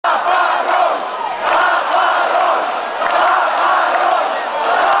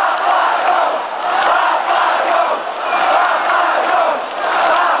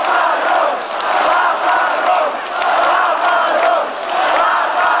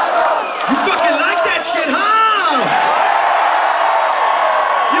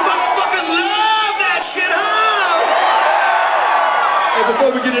Hey,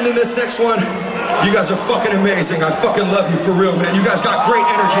 before we get into this next one, you guys are fucking amazing. I fucking love you for real, man. You guys got great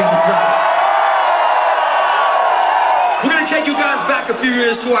energy in the crowd. We're gonna take you guys back a few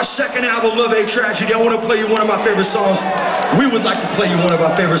years to our second album, Love A Tragedy. I want to play you one of my favorite songs. We would like to play you one of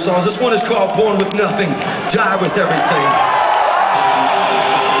our favorite songs. This one is called Born With Nothing, Die With Everything.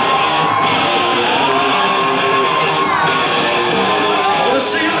 I want to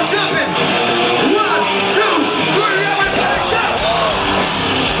see you jumping. 1, 2, 3, everybody jump!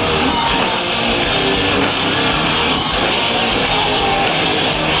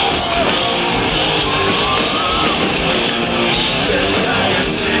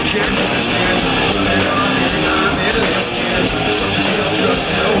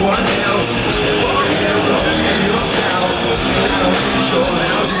 No one else, for hero in yourself. And I don't need your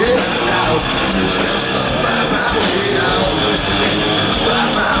lousy out. It's just find my way out.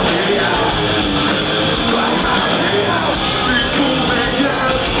 Find my way out. Find my way out. People wake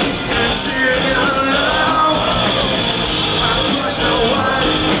up and sing along. I trust no one.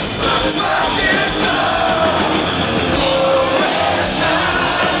 I trust is love. Oh,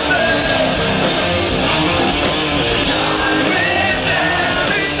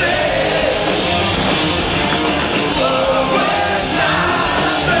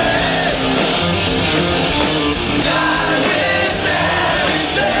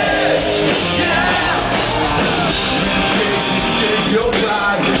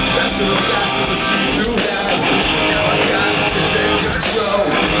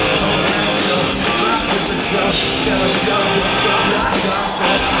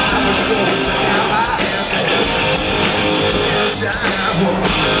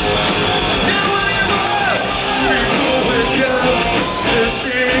 when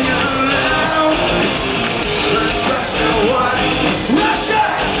sing aloud. I trust no one.